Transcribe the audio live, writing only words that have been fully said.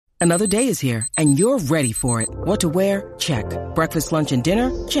Another day is here, and you're ready for it. What to wear? Check. Breakfast, lunch, and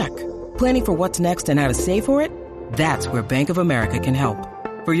dinner? Check. Planning for what's next and how to save for it? That's where Bank of America can help.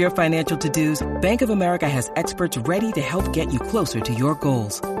 For your financial to-dos, Bank of America has experts ready to help get you closer to your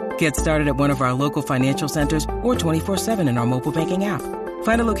goals. Get started at one of our local financial centers or 24/7 in our mobile banking app.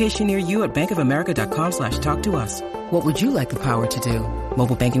 Find a location near you at bankofamerica.com/talktous. What would you like the power to do?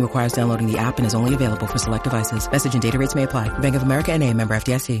 Mobile banking requires downloading the app and is only available for select devices. Message and data rates may apply. Bank of America N.A., member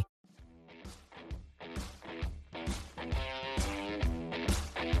FDIC.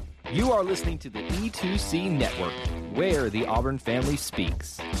 You are listening to the E2C Network, where the Auburn family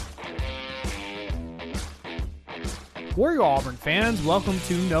speaks. For you Auburn fans, welcome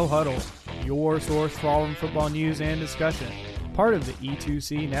to No Huddle, your source for Auburn football news and discussion, part of the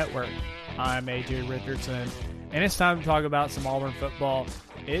E2C Network. I'm AJ Richardson, and it's time to talk about some Auburn football.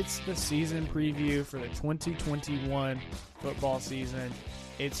 It's the season preview for the 2021 football season.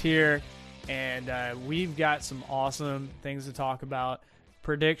 It's here, and we've got some awesome things to talk about.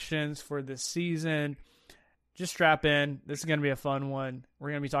 Predictions for the season. Just strap in. This is going to be a fun one. We're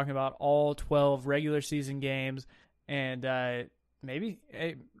going to be talking about all 12 regular season games and maybe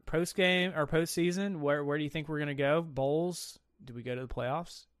a post game or postseason. Where do you think we're going to go? Bowls? Do we go to the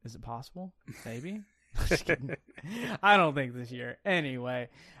playoffs? Is it possible? Maybe. Just kidding. I don't think this year. Anyway,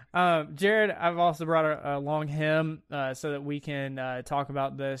 Jared, I've also brought along him so that we can talk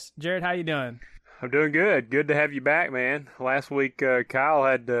about this. Jared, how you doing? I'm doing good. Good to have you back, man. Last week, Kyle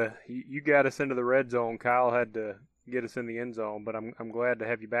had to, you got us into the red zone. Kyle had to get us in the end zone, but I'm glad to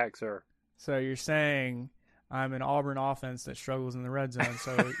have you back, sir. So you're saying I'm an Auburn offense that struggles in the red zone.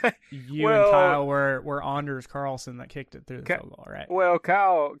 So you and Kyle were Anders Carlson that kicked it through the field goal, right? Well,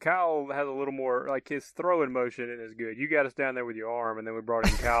 Kyle has a little more, like his throwing motion is good. You got us down there with your arm, and then we brought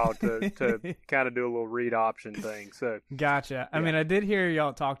in Kyle to kind of do a little read option thing. So gotcha. I mean, I did hear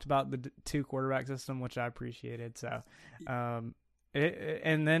y'all talked about the two quarterback system, which I appreciated. So, and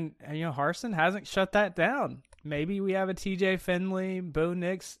then Harsin hasn't shut that down. Maybe we have a TJ Finley, Bo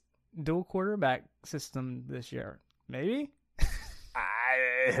Nix dual quarterback system this year. Maybe.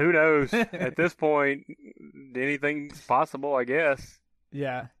 Who knows? At this point, anything's possible, I guess.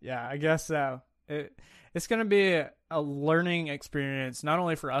 Yeah, I guess so. It's going to be a learning experience, not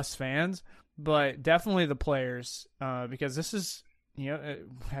only for us fans, but definitely the players, because this is,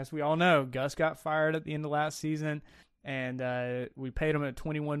 as we all know, Gus got fired at the end of last season, and we paid him a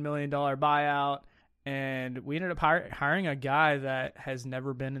 $21 million buyout. And we ended up hiring a guy that has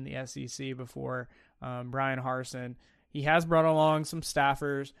never been in the SEC before, Brian Harsin. He has brought along some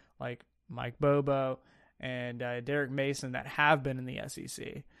staffers like Mike Bobo and Derek Mason that have been in the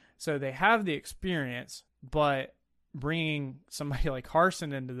SEC. So they have the experience, but bringing somebody like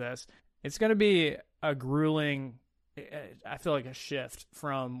Harsin into this, it's going to be a grueling, I feel like a shift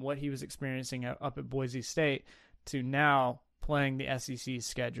from what he was experiencing up at Boise State to now playing the SEC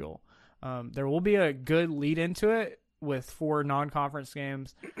schedule. There will be a good lead into it with 4 non-conference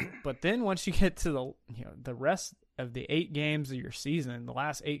games, but then once you get to the rest of the 8 games of your season, the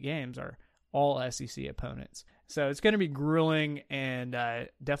last 8 games are all SEC opponents. So it's going to be grueling and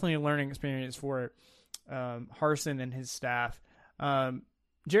definitely a learning experience for Harsin and his staff.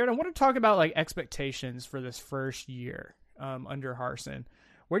 Jared, I want to talk about expectations for this first year under Harsin.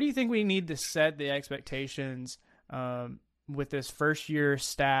 Where do you think we need to set the expectations with this first year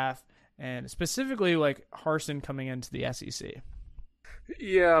staff? And specifically, Harsin coming into the SEC.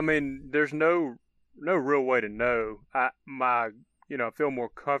 Yeah, I mean, there's no real way to know. I feel more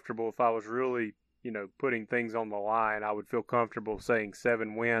comfortable if I was really, putting things on the line. I would feel comfortable saying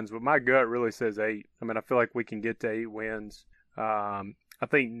 7 wins, but my gut really says 8. I mean, I feel like we can get to 8 wins. I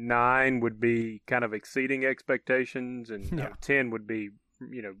think 9 would be kind of exceeding expectations, and 10 would be,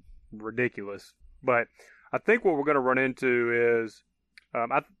 ridiculous. But I think what we're going to run into is.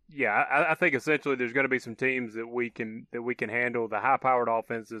 I think essentially there's going to be some teams that we can handle. The high-powered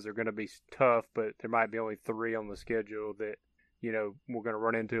offenses are going to be tough, but there might be only 3 on the schedule that we're going to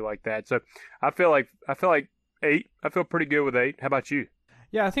run into like that. So I feel like 8. I feel pretty good with 8. How about you?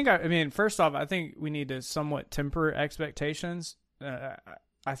 Yeah, I mean, first off, I think we need to somewhat temper expectations.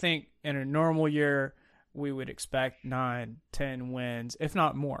 I think in a normal year we would expect 9, 10 wins, if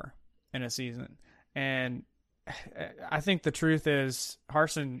not more, in a season, and I think the truth is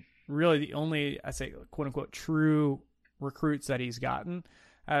Harsin, really the only, I say, quote unquote, true recruits that he's gotten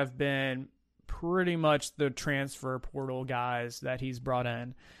have been pretty much the transfer portal guys that he's brought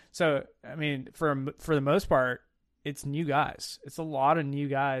in. So, I mean, for the most part, it's new guys. It's a lot of new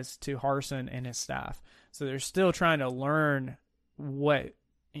guys to Harsin and his staff. So they're still trying to learn what,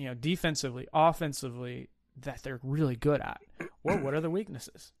 defensively, offensively, that they're really good at, or what are the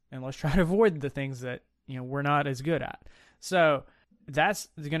weaknesses, and let's try to avoid the things that we're not as good at. So that's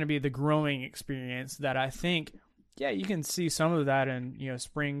going to be the growing experience that I think, yeah, you can see some of that in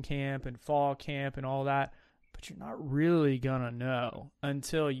spring camp and fall camp and all that, but you're not really gonna know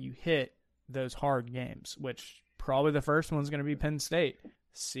until you hit those hard games, which probably the first one's going to be Penn State.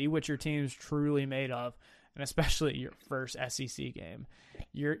 See what your team's truly made of, and especially your first SEC game.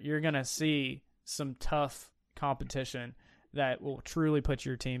 You're going to see some tough competition that will truly put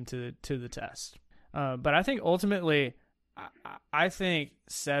your team to the test. But I think ultimately, I think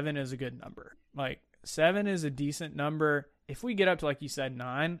 7 is a good number. Like 7 is a decent number. If we get up to, like you said,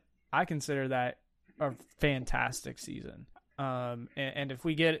 9, I consider that a fantastic season. And if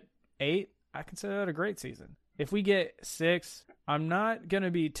we get 8, I consider that a great season. If we get 6, I'm not going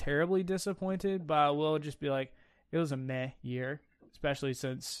to be terribly disappointed, but I will just be like, it was a meh year, especially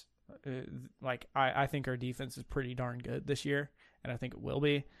since I think our defense is pretty darn good this year, and I think it will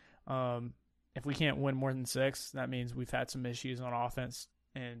be. If we can't win more than 6, that means we've had some issues on offense,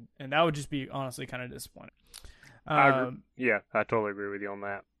 and that would just be honestly kind of disappointing. I agree. Yeah, I totally agree with you on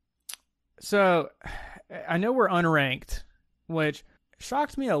that. So I know we're unranked, which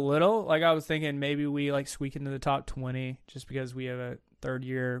shocked me a little. Like I was thinking maybe we squeak into the top 20 just because we have a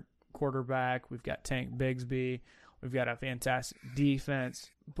third-year quarterback. We've got Tank Bigsby. We've got a fantastic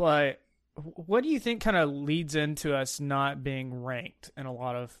defense. But what do you think kind of leads into us not being ranked in a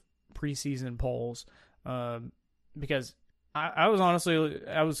lot of preseason polls? Because I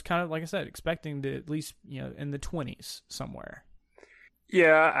was kind of, like I said, expecting to at least, in the 20s somewhere.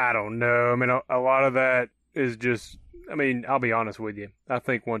 Yeah, I don't know. I mean, a lot of that is just, I mean, I'll be honest with you. I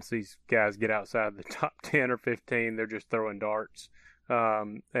think once these guys get outside the top 10 or 15, they're just throwing darts.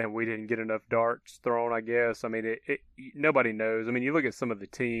 And we didn't get enough darts thrown, I guess. I mean, nobody knows. I mean, you look at some of the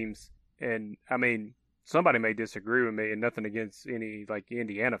teams, and, I mean, somebody may disagree with me, and nothing against any,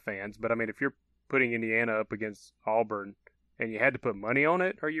 Indiana fans. But, I mean, if you're putting Indiana up against Auburn and you had to put money on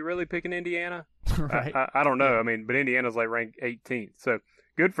it, are you really picking Indiana? Right. I don't know. I mean, but Indiana's ranked 18th. So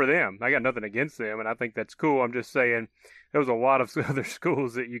good for them. I got nothing against them, and I think that's cool. I'm just saying there was a lot of other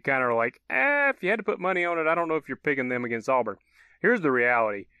schools that you kind of are like, if you had to put money on it, I don't know if you're picking them against Auburn. Here's the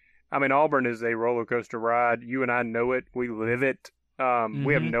reality. I mean, Auburn is a roller coaster ride. You and I know it. We live it.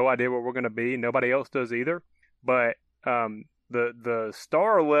 We have no idea what we're going to be. Nobody else does either. But the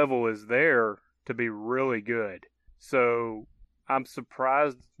star level is there to be really good. So I'm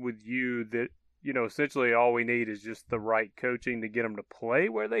surprised with you that, essentially all we need is just the right coaching to get them to play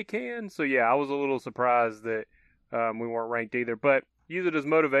where they can. So, yeah, I was a little surprised that we weren't ranked either. But use it as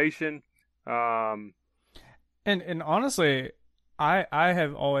motivation. And honestly, I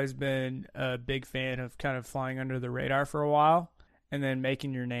have always been a big fan of kind of flying under the radar for a while and then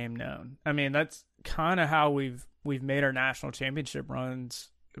making your name known. I mean, that's kind of how we've made our national championship runs.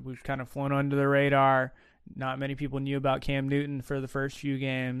 We've kind of flown under the radar. Not many people knew about Cam Newton for the first few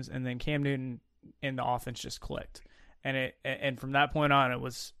games, and then Cam Newton and the offense just clicked. And from that point on, it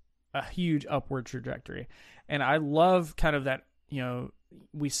was a huge upward trajectory. And I love kind of that,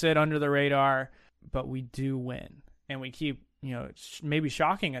 we sit under the radar, but we do win. And we keep, maybe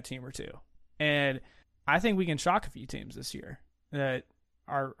shocking a team or two. And I think we can shock a few teams this year that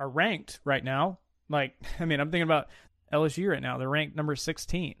are ranked right now. I'm thinking about LSU right now. They're ranked number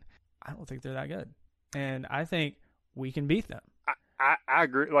 16. I don't think they're that good. And I think we can beat them. I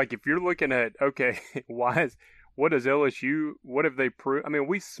agree. If you're looking at, okay, what have they proved? I mean,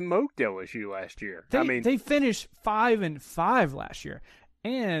 we smoked LSU last year. They finished 5-5 last year,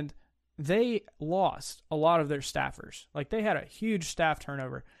 and they lost a lot of their staffers. They had a huge staff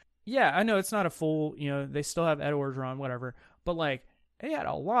turnover. Yeah, I know it's not a full, they still have Ed Orgeron, whatever, but they had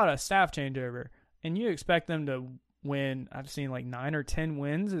a lot of staff changeover, and you expect them to win. I've seen 9 or 10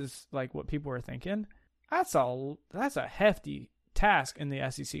 wins is what people are thinking. That's a hefty task in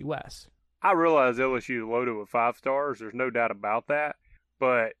the SEC West. I realize LSU is loaded with 5 stars. There's no doubt about that.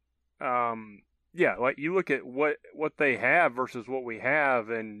 But, yeah, you look at what they have versus what we have,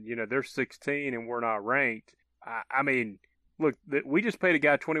 and, they're 16 and we're not ranked. I mean, look, we just paid a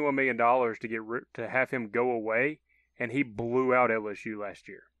guy $21 million to have him go away, and he blew out LSU last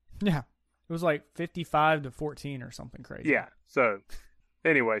year. Yeah. It was 55-14 or something crazy. Yeah. So,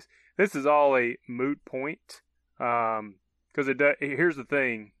 anyways, this is all a moot point. Because here's the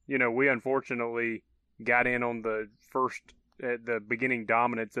thing, we unfortunately got in on the beginning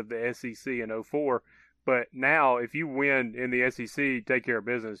dominance of the SEC in 2004. But now, if you win in the SEC, take care of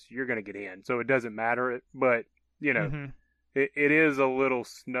business, you're going to get in. So it doesn't matter. But, it is a little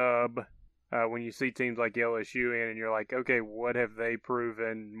snub when you see teams like LSU in and you're like, okay, what have they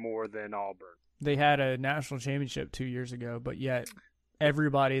proven more than Auburn? They had a national championship 2 years ago, but yet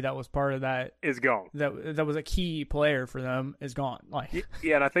everybody that was part of that is gone. That was a key player for them is gone. Like,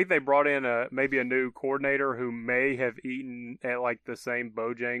 yeah, and I think they brought in maybe a new coordinator who may have eaten at like the same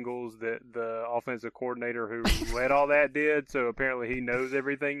Bojangles that the offensive coordinator who led all that did. So apparently he knows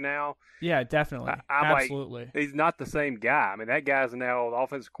everything now. Yeah, definitely, absolutely. Like, he's not the same guy. I mean, that guy's now the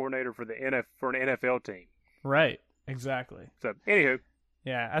offensive coordinator for for an NFL team. Right. Exactly. So anywho,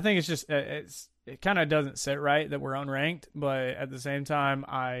 yeah, I think it's just it kind of doesn't sit right that we're unranked, but at the same time,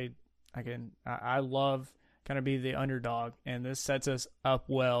 I love kind of be the underdog, and this sets us up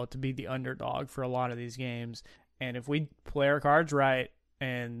well to be the underdog for a lot of these games. And if we play our cards right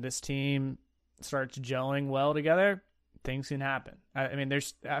and this team starts gelling well together, things can happen. I mean,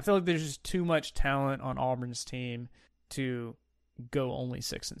 I feel like there's just too much talent on Auburn's team to go only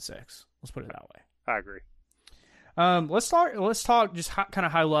 6-6. Let's put it that way. I agree. Let's talk just kind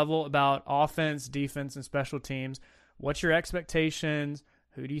of high level about offense, defense, and special teams. What's your expectations?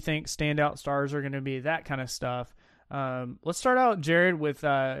 Who do you think standout stars are going to be? That kind of stuff. Let's start out, Jared, with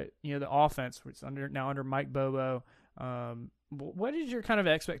the offense. It's under Mike Bobo. What is your kind of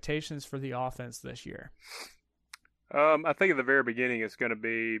expectations for the offense this year? I think at the very beginning it's going to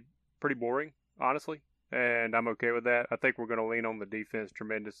be pretty boring, honestly, and I'm okay with that. I think we're going to lean on the defense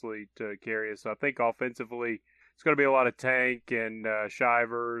tremendously to carry us. So I think offensively, it's going to be a lot of Tank and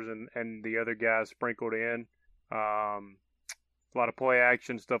Shivers and the other guys sprinkled in. A lot of play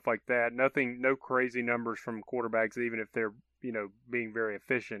action, stuff like that. No crazy numbers from quarterbacks, even if they're being very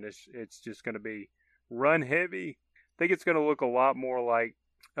efficient. It's just going to be run heavy. I think it's going to look a lot more like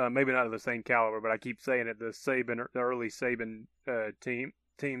maybe not of the same caliber, but I keep saying it, the early Saban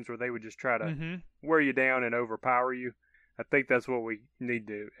teams where they would just try to wear you down and overpower you. I think that's what we need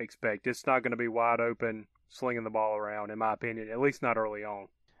to expect. It's not going to be wide open, slinging the ball around, in my opinion, at least not early on.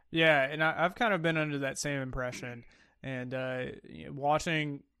 Yeah, and I've kind of been under that same impression. And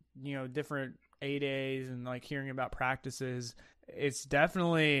watching, different A-days and like hearing about practices, it's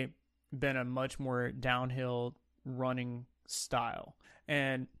definitely been a much more downhill running style.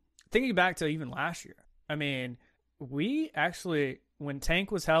 And thinking back to even last year, I mean, we actually, when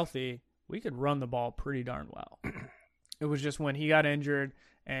Tank was healthy, we could run the ball pretty darn well. It was just when he got injured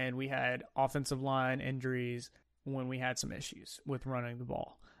and we had offensive line injuries when we had some issues with running the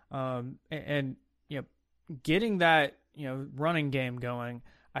ball. Getting that, running game going,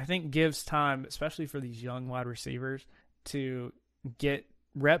 I think gives time, especially for these young wide receivers, to get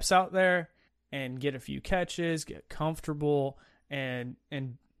reps out there and get a few catches, get comfortable, and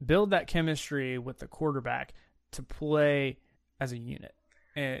build that chemistry with the quarterback to play as a unit.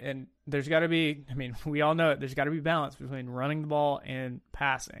 And there's got to be, we all know it, there's got to be balance between running the ball and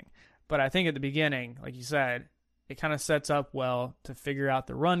passing. But I think at the beginning, like you said, it kind of sets up well to figure out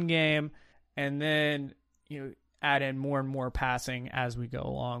the run game, and then add in more and more passing as we go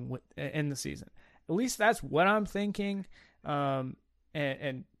along in the season. At least that's what I'm thinking, and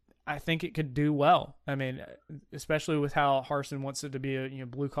I think it could do well. I mean, especially with how Harsin wants it to be a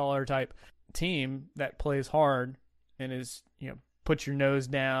blue collar type team that plays hard and is put your nose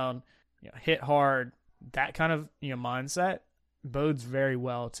down, hit hard. That kind of mindset bodes very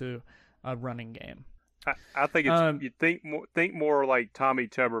well to a running game. I think it's you think more like Tommy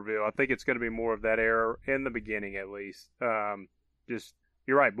Tuberville. I think it's going to be more of that era in the beginning, at least. Just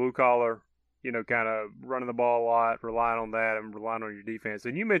you're right, blue collar. Kind of running the ball a lot, relying on that, and relying on your defense.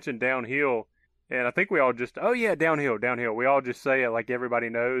 And you mentioned downhill, and I think we all just downhill. We all just say it like everybody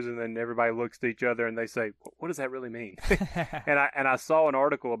knows, and then everybody looks at each other and they say, "What does that really mean?" and I saw an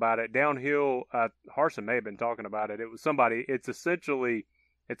article about it. Downhill, Harsin may have been talking about it. It was somebody. It's essentially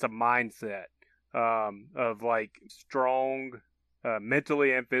a mindset. Of like strong,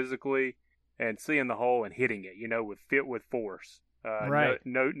 mentally and physically, and seeing the hole and hitting it, with force. Right.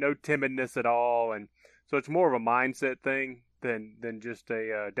 No timidness at all, and so it's more of a mindset thing than just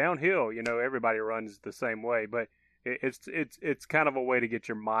a downhill. Everybody runs the same way, but it's kind of a way to get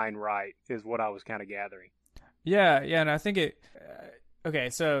your mind right, is what I was kind of gathering. Yeah, and I think it. Okay,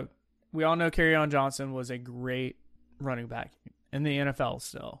 so we all know Kerryon Johnson was a great running back in the NFL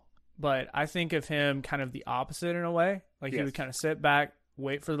still. But I think of him kind of the opposite in a way. Like he would kind of sit back,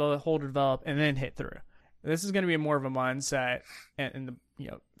 wait for the hole to develop, and then hit through. This is going to be more of a mindset. And the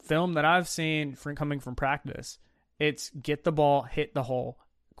film that I've seen coming from practice, it's get the ball, hit the hole,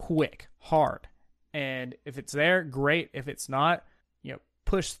 quick, hard. And if it's there, great. If it's not,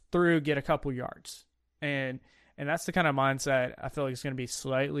 push through, get a couple yards. And that's the kind of mindset I feel like it's going to be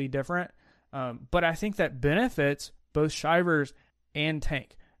slightly different. But I think that benefits both Shivers and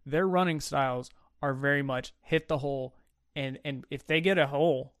Tank. Their running styles are very much hit the hole, and if they get a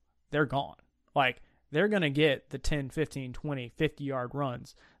hole, they're gone. Like, they're going to get the 10, 15, 20, 50-yard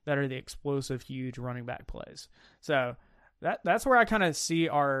runs that are the explosive, huge running back plays. So that's where I kind of see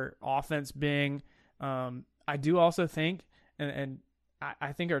our offense being. I do also think, and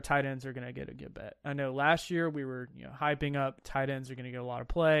I think our tight ends are going to get a good bet. I know last year we were hyping up tight ends are going to get a lot of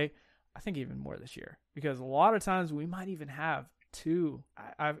play. I think even more this year, because a lot of times we might even have two,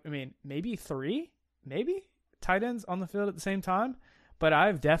 I mean, maybe three, tight ends on the field at the same time. But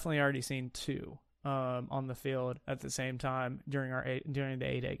I've definitely already seen two on the field at the same time during the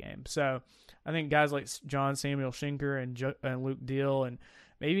A-Day game. So I think guys like John Samuel Schenker and Luke Deal, and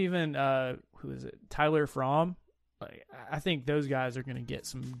maybe even Tyler Fromm. Like, I think those guys are going to get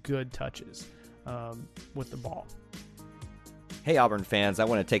some good touches with the ball. Hey Auburn fans, I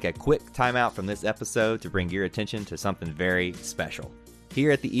want to take a quick timeout from this episode to bring your attention to something very special.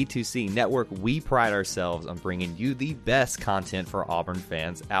 Here at the E2C Network, we pride ourselves on bringing you the best content for Auburn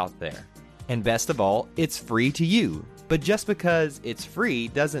fans out there. And best of all, it's free to you. But just because it's free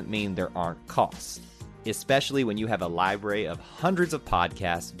doesn't mean there aren't costs, especially when you have a library of hundreds of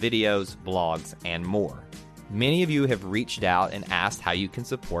podcasts, videos, blogs, and more. Many of you have reached out and asked how you can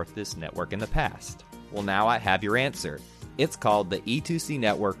support this network in the past. Well, now I have your answer. It's called the E2C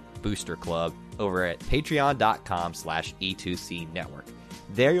Network Booster Club over at patreon.com/E2C Network.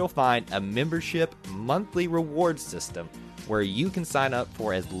 There you'll find a membership monthly reward system where you can sign up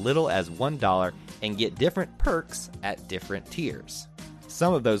for as little as $1 and get different perks at different tiers.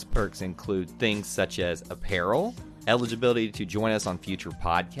 Some of those perks include things such as apparel, eligibility to join us on future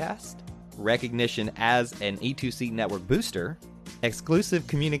podcasts, recognition as an E2C Network booster, exclusive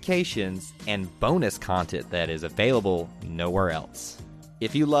communications, and bonus content that is available nowhere else.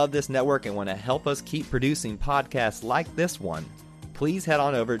 If you love this network and want to help us keep producing podcasts like this one, please head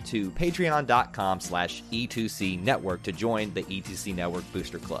on over to patreon.com/E2C Network to join the E2C Network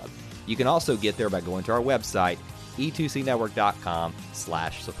Booster Club. You can also get there by going to our website,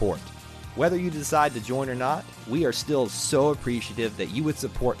 e2cnetwork.com/support. Whether you decide to join or not, we are still so appreciative that you would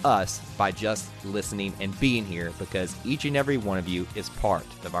support us by just listening and being here, because each and every one of you is part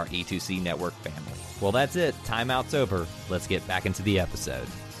of our E2C Network family. Well, that's it. Timeout's over. Let's get back into the episode.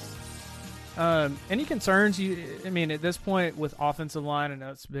 Any concerns? At this point with offensive line, I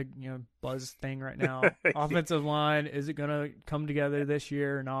know it's a big, buzz thing right now. Offensive line, is it going to come together this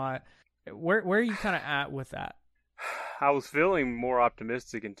year or not? Where are you kind of at with that? I was feeling more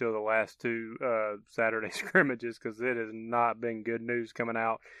optimistic until the last two Saturday scrimmages, because it has not been good news coming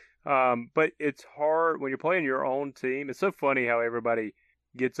out. But it's hard when you're playing your own team. It's so funny how everybody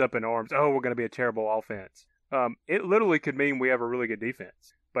gets up in arms. Oh, we're going to be a terrible offense. It literally could mean we have a really good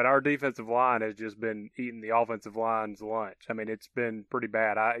defense. But our defensive line has just been eating the offensive line's lunch. I mean, it's been pretty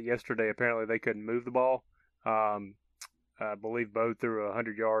bad. Yesterday, apparently, they couldn't move the ball. I believe Bo threw a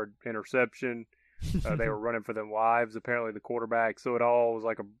 100-yard interception. They were running for their lives, apparently, the quarterback. So it all was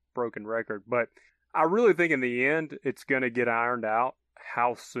like a broken record. But I really think in the end, it's going to get ironed out.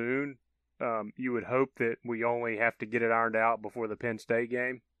 How soon? You would hope that we only have to get it ironed out before the Penn State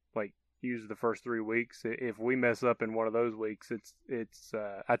game. Like, use the first 3 weeks. If we mess up in one of those weeks, it's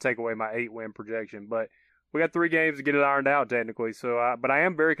I take away my 8-win projection. But we got 3 games to get it ironed out, technically. So, but I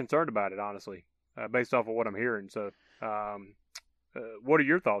am very concerned about it, honestly, based off of what I'm hearing. So, what are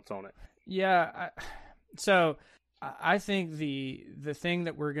your thoughts on it? Yeah, so I think the thing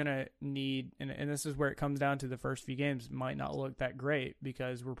that we're gonna need, and this is where it comes down to, the first few games might not look that great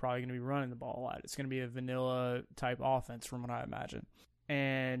because we're probably gonna be running the ball a lot. It's gonna be a vanilla type offense, from what I imagine,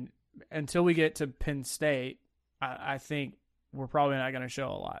 and until we get to Penn State, I think we're probably not going to show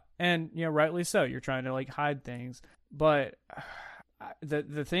a lot. And, rightly so. You're trying to, hide things. But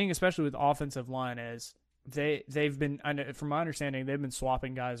the thing, especially with the offensive line, is they've been, from my understanding, they've been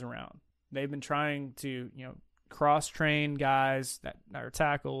swapping guys around. They've been trying to, cross-train guys that are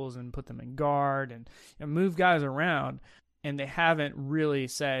tackles and put them in guard and move guys around. And they haven't really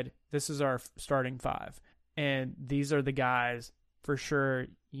said, this is our starting 5. And these are the guys, for sure,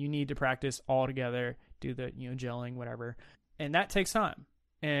 you need to practice all together, do the, gelling, whatever. And that takes time.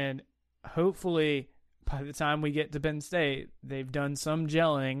 And hopefully by the time we get to Penn State, they've done some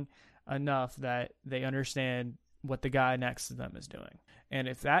gelling enough that they understand what the guy next to them is doing. And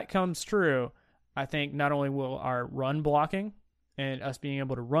if that comes true, I think not only will our run blocking and us being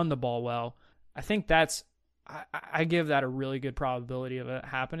able to run the ball well, I think I give that a really good probability of it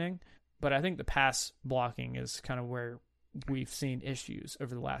happening. But I think the pass blocking is kind of where we've seen issues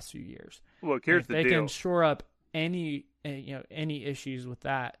over the last few years. Look, here's the deal. They can shore up any issues with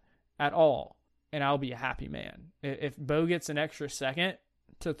that at all, and I'll be a happy man. If Bo gets an extra second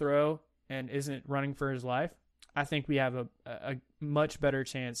to throw and isn't running for his life, I think we have a much better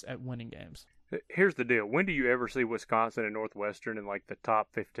chance at winning games. Here's the deal. When do you ever see Wisconsin and Northwestern in like the top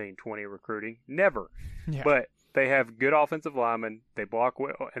 15, 20 recruiting? Never. Yeah. But they have good offensive linemen. They block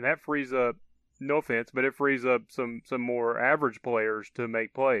well, and that frees up, no offense, but it frees up some more average players to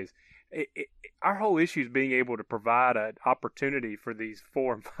make plays. Our whole issue is being able to provide an opportunity for these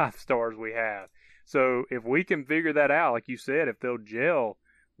 4 and 5 stars we have. So if we can figure that out, like you said, if they'll gel,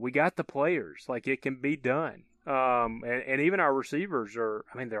 we got the players. Like, it can be done. And even our receivers are,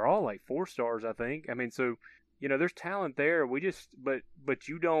 I mean, they're all like 4 stars, I think. I mean, so, you know, there's talent there. We just, but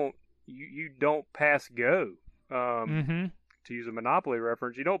you don't pass go. To use a Monopoly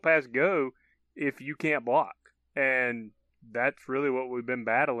reference, you don't pass go if you can't block. And that's really what we've been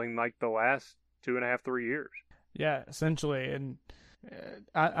battling like the last 2.5, 3 years. Yeah, essentially. And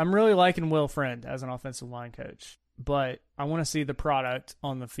I'm really liking Will Friend as an offensive line coach, but I want to see the product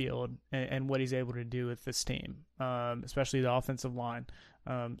on the field and what he's able to do with this team, especially the offensive line.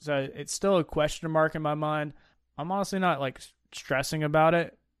 So it's still a question mark in my mind. I'm honestly not like stressing about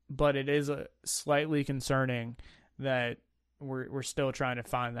it, but it is slightly concerning that we're still trying to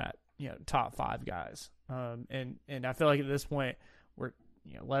find that, you know, top 5 guys. And I feel like at this point we're,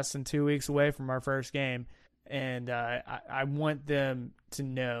 you know, less than 2 weeks away from our first game, and I want them to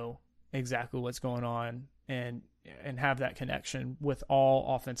know exactly what's going on and have that connection with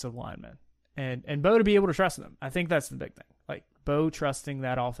all offensive linemen, and Bo to be able to trust them. I think that's the big thing. Like Bo trusting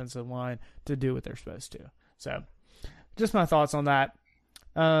that offensive line to do what they're supposed to. So just my thoughts on that.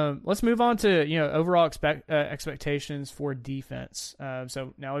 Let's move on to, you know, overall expectations for defense.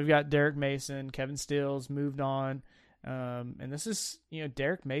 So now we've got Derek Mason, Kevin Stills moved on. And this is, you know,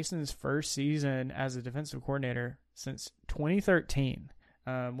 Derek Mason's first season as a defensive coordinator since 2013,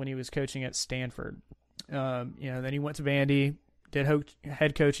 when he was coaching at Stanford. You know, then he went to Vandy, did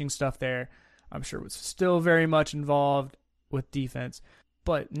head coaching stuff there. I'm sure was still very much involved with defense,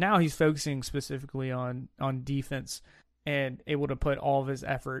 but now he's focusing specifically on defense and able to put all of his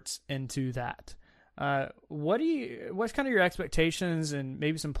efforts into that. What's kind of your expectations and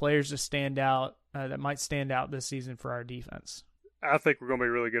maybe some players to stand out that might stand out this season for our defense? I think we're going to be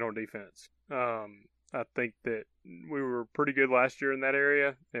really good on defense. I think that we were pretty good last year in that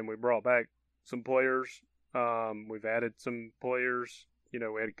area, and we brought back some players. We've added some players. You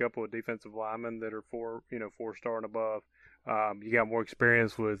know, we had a couple of defensive linemen that are 4-star and above. You got more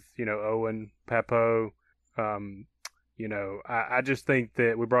experience with, you know, Owen, Papo. You know, I just think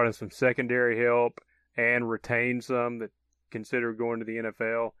that we brought in some secondary help and retained some that consider going to the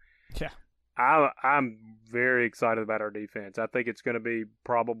NFL. Yeah. I'm very excited about our defense. I think it's going to be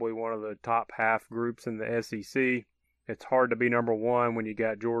probably one of the top half groups in the SEC. It's hard to be number 1 when you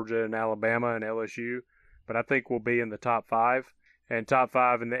got Georgia and Alabama and LSU, but I think we'll be in the top 5. And top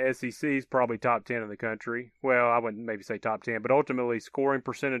 5 in the SEC is probably top 10 in the country. Well, I wouldn't maybe say top 10, but ultimately scoring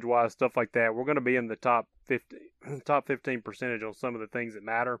percentage-wise, stuff like that, we're going to be in the top 15 percentage on some of the things that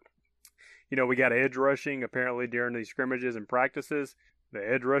matter. You know, we got edge rushing apparently during these scrimmages and practices. The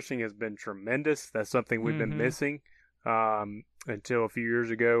edge rushing has been tremendous. That's something we've been missing until a few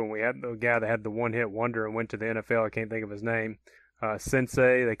years ago when we had the guy that had the one-hit wonder and went to the NFL. I can't think of his name.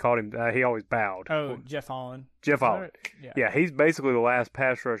 Sensei, they called him. He always bowed. Oh, Jeff Holland. Jeff Holland. Yeah, he's basically the last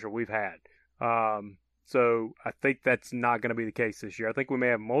pass rusher we've had. So I think that's not going to be the case this year. I think we may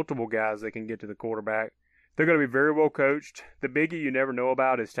have multiple guys that can get to the quarterback. They're going to be very well coached. The biggie you never know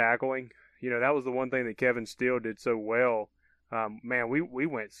about is tackling. You know, that was the one thing that Kevin Steele did so well. Man, we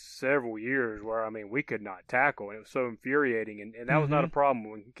went several years where, I mean, we could not tackle, and it was so infuriating. And that was not a problem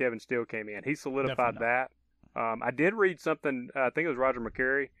when Kevin Steele came in. He solidified that. I did read something, I think it was Roger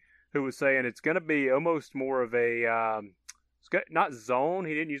McCreary, who was saying it's going to be almost more of a, not zone,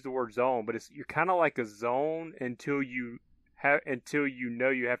 he didn't use the word zone, but you're kind of like a zone until you know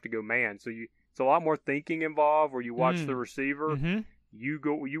you have to go man. So it's a lot more thinking involved where you watch the receiver,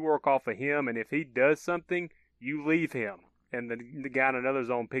 you work off of him, and if he does something, you leave him, and the guy in another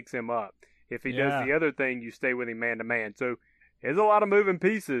zone picks him up. If he does the other thing, you stay with him man to man. So there's a lot of moving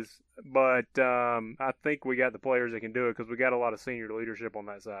pieces, but I think we got the players that can do it because we got a lot of senior leadership on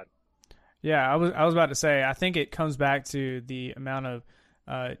that side. Yeah, I was about to say, I think it comes back to the amount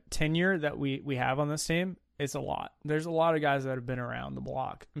of tenure that we have on this team. It's a lot. There's a lot of guys that have been around the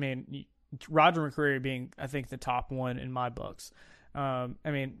block. I mean, Roger McCreary being, I think, the top one in my books. I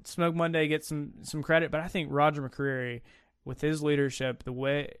mean, Smoke Monday gets some credit, but I think Roger McCreary, with his leadership, the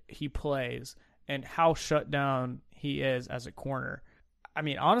way he plays, and how shut down he is as a corner. I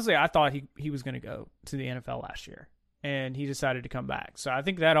mean, honestly, I thought he was going to go to the NFL last year, and he decided to come back. So I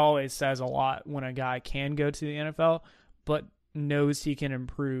think that always says a lot when a guy can go to the NFL, but knows he can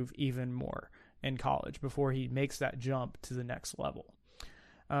improve even more in college before he makes that jump to the next level.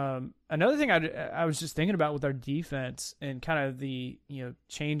 Another thing I was just thinking about with our defense and kind of the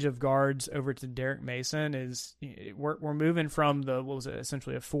change of guards over to Derek Mason is we're moving from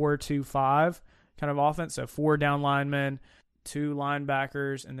essentially a 4-2-5 kind of offense, so 4 down linemen, 2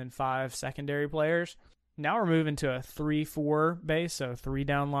 linebackers, and then 5 secondary players. Now we're moving to a 3-4 base, so 3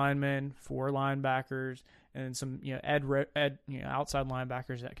 down linemen, 4 linebackers, and some outside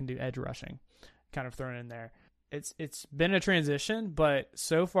linebackers that can do edge rushing, kind of thrown in there. It's been a transition, but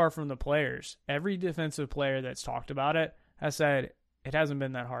so far from the players, every defensive player that's talked about it has said it hasn't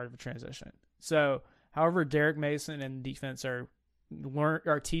been that hard of a transition. So, however, Derek Mason and defense are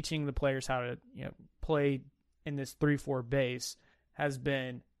teaching the players how to play in this 3-4 base has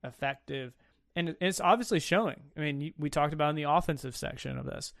been effective, and it's obviously showing. I mean, we talked about in the offensive section of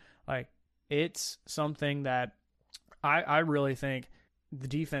this, like it's something that I really think the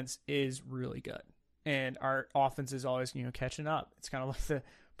defense is really good. And our offense is always, catching up. It's kind of like the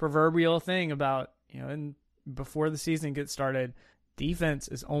proverbial thing about, and before the season gets started, defense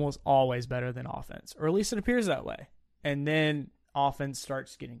is almost always better than offense, or at least it appears that way. And then offense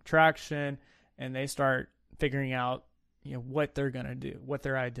starts getting traction, and they start figuring out, what they're going to do, what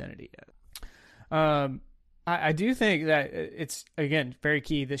their identity is. I do think that it's, again, very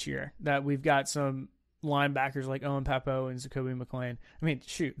key this year that we've got some linebackers like Owen Pappoe and Zakoby McClain. I mean,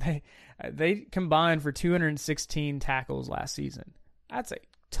 shoot, they combined for 216 tackles last season. That's a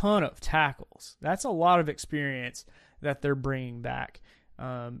ton of tackles. That's a lot of experience that they're bringing back.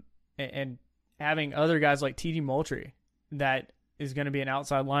 And having other guys like T.D. Moultrie that is going to be an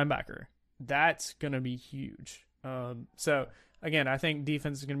outside linebacker, that's going to be huge. So, again, I think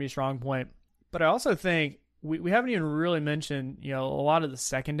defense is going to be a strong point. But I also think we haven't even really mentioned, a lot of the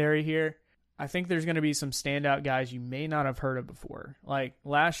secondary here. I think there's going to be some standout guys you may not have heard of before. Like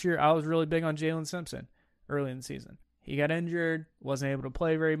last year, I was really big on Jalen Simpson early in the season. He got injured, wasn't able to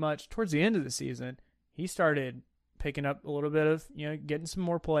play very much. Towards the end of the season, he started picking up a little bit of, getting some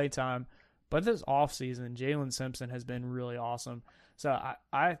more play time. But this offseason, Jalen Simpson has been really awesome. So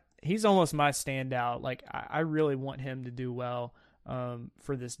he's almost my standout. Like I really want him to do well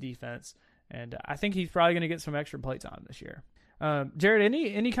for this defense. And I think he's probably going to get some extra play time this year. Jared,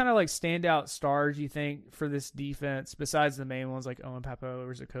 any kind of like standout stars you think for this defense besides the main ones like Owen Pappoe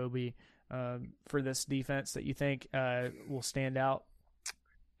or Zakoby for this defense that you think will stand out?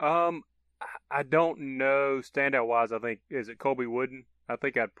 I don't know standout wise. I think is it Colby Wooden? I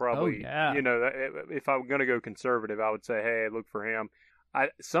think I'd probably if I'm going to go conservative, I would say hey, look for him.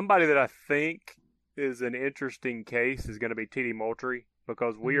 Somebody that I think is an interesting case is going to be T.D. Moultrie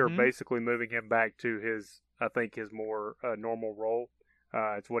because we are basically moving him back to his more normal role.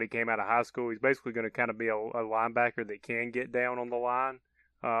 It's what he came out of high school. He's basically going to kind of be a linebacker that can get down on the line.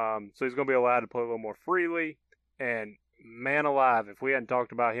 So he's going to be allowed to play a little more freely. And man alive, if we hadn't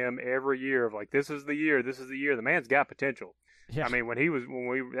talked about him every year of like, this is the year, the man's got potential. Yeah. I mean,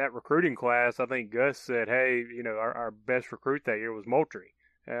 that recruiting class, I think Gus said, hey, our best recruit that year was Moultrie.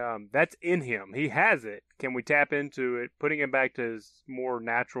 That's in him. He has it. Can we tap into it? Putting him back to his more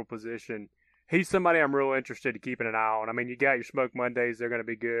natural position. He's somebody I'm real interested in keeping an eye on. I mean, you got your Smoke Mondays, they're going to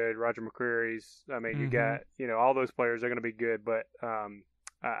be good. Roger McCreary's, I mean, you got, all those players are going to be good. But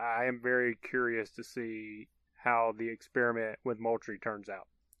I am very curious to see how the experiment with Moultrie turns out.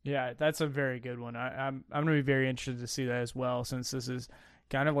 Yeah, that's a very good one. I'm going to be very interested to see that as well, since this is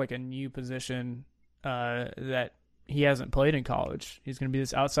kind of like a new position that he hasn't played in college. He's going to be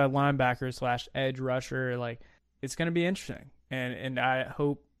this outside linebacker / edge rusher. Like, it's going to be interesting. And I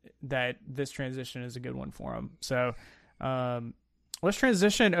hope that this transition is a good one for him. So let's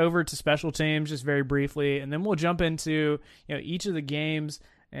transition over to special teams just very briefly, and then we'll jump into each of the games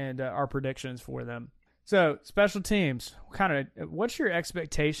and our predictions for them. So special teams, what's your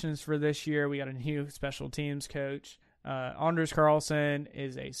expectations for this year? We got a new special teams coach. Anders Carlson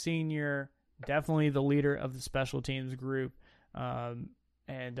is a senior, definitely the leader of the special teams group.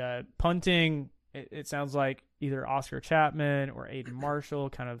 And punting, it sounds like either Oscar Chapman or Aiden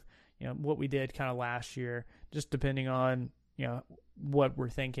Marshall, kind of, what we did kind of last year, just depending on, what we're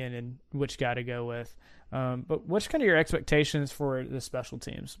thinking and which guy to go with. But what's kind of your expectations for the special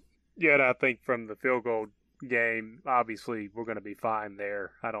teams? Yeah, and I think from the field goal game, obviously we're going to be fine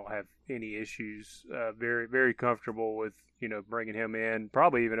there. I don't have any issues. Very, very comfortable with, bringing him in,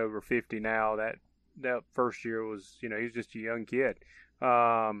 probably even over 50 now. That first year was, he's just a young kid.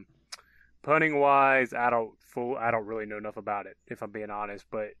 Punting wise, I don't really know enough about it, if I'm being honest.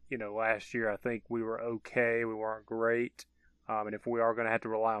 But, last year I think we were okay. We weren't great. And if we are going to have to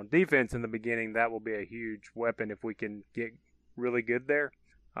rely on defense in the beginning, that will be a huge weapon if we can get really good there.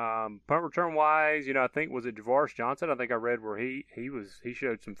 Punt return wise, I think was it Javaris Johnson? I think I read where he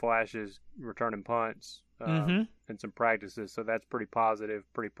showed some flashes returning punts in some practices, so that's pretty positive,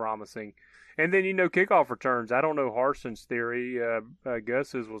 pretty promising. And then kickoff returns. I don't know Harson's theory.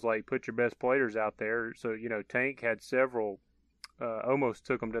 Gus's was like put your best players out there. So Tank had several. Almost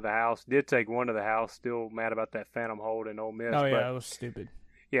took them to the house. Did take one to the house. Still mad about that phantom hold in Ole Miss. Oh yeah, it was stupid.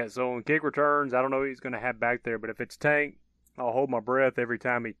 Yeah, so on kick returns, I don't know who he's going to have back there, but if it's Tank, I'll hold my breath every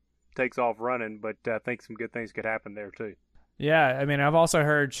time he takes off running, but I think some good things could happen there too. Yeah, I mean, I've also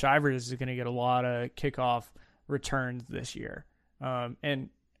heard Shivers is going to get a lot of kickoff returns this year. And,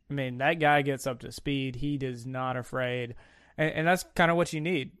 I mean, that guy gets up to speed. He is not afraid. And that's kind of what you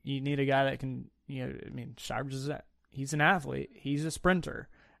need. You need a guy that can, Shivers he's an athlete. He's a sprinter.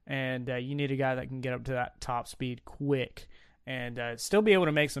 And you need a guy that can get up to that top speed quick and still be able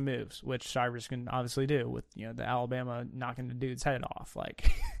to make some moves, which Shivers can obviously do with, the Alabama knocking the dude's head off.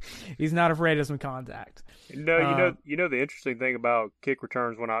 Like, he's not afraid of some contact. No, the interesting thing about kick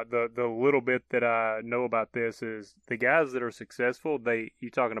returns the little bit that I know about this is the guys that are successful, you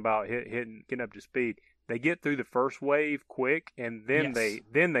talking about getting up to speed, they get through the first wave quick and then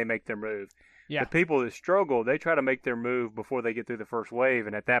they make their move. Yeah. The people that struggle, they try to make their move before they get through the first wave,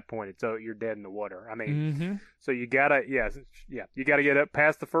 and at that point, you're dead in the water. I mean, so you gotta, you gotta get up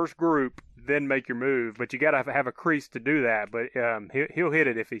past the first group, then make your move. But you gotta have a crease to do that. But he'll hit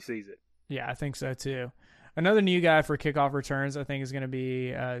it if he sees it. Yeah, I think so too. Another new guy for kickoff returns, I think, is going to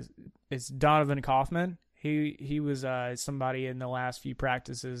be it's Donovan Kaufman. He was somebody in the last few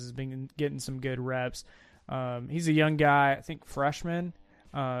practices has been getting some good reps. He's a young guy, I think freshman.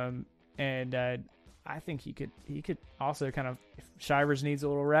 And I think he could also kind of, if Shivers needs a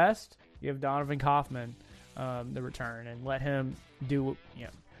little rest, you have Donovan Kaufman, the return, and let him do,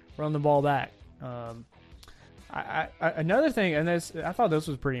 run the ball back. Another thing, and I thought this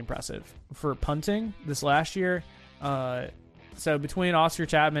was pretty impressive for punting this last year. So between Oscar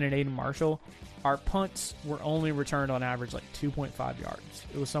Chapman and Aiden Marshall, our punts were only returned on average like 2.5 yards.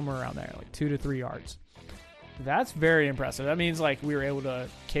 It was somewhere around there, like 2 to 3 yards. That's very impressive. That means like we were able to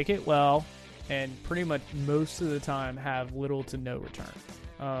kick it well and pretty much most of the time have little to no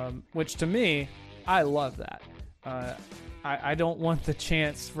return, which to me, I love that. I don't want the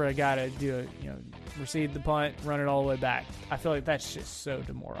chance for a guy to do receive the punt, run it all the way back. I feel like that's just so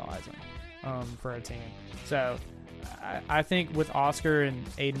demoralizing for a team. So I think with Oscar and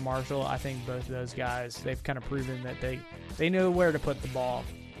Aiden Marshall, I think both of those guys, they've kind of proven that they know where to put the ball.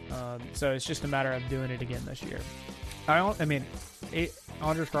 So it's just a matter of doing it again this year.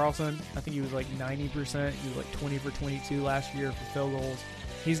 Andres Carlson, I think he was like 90%. He was like 20 for 22 last year for field goals.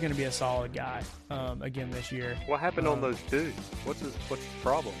 He's going to be a solid guy again this year. What happened on those two? What's his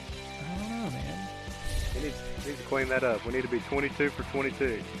problem? I don't know, man. He needs to clean that up. We need to be 22 for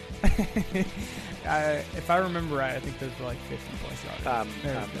 22. If I remember right, I think those were like 50-plus yards. I'm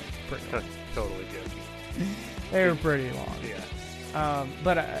totally joking. They were pretty long. Yeah.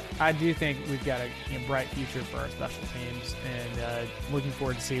 But I do think we've got a bright future for our special teams, and looking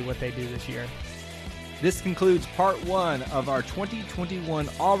forward to see what they do this year. This concludes part 1 of our 2021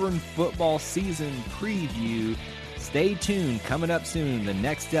 Auburn football season preview. Stay tuned. Coming up soon, the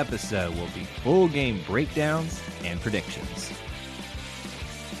next episode will be full game breakdowns and predictions.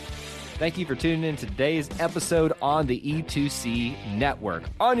 Thank you for tuning in to today's episode on the E2C Network.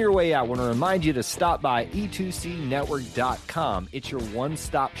 On your way out, I want to remind you to stop by e2cnetwork.com. It's your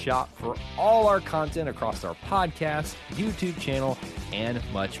one-stop shop for all our content across our podcast, YouTube channel, and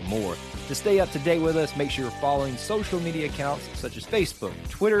much more. To stay up to date with us, make sure you're following social media accounts such as Facebook,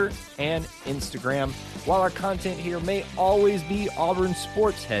 Twitter, and Instagram. While our content here may always be Auburn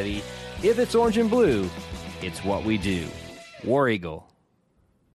sports heavy, if it's orange and blue, it's what we do. War Eagle.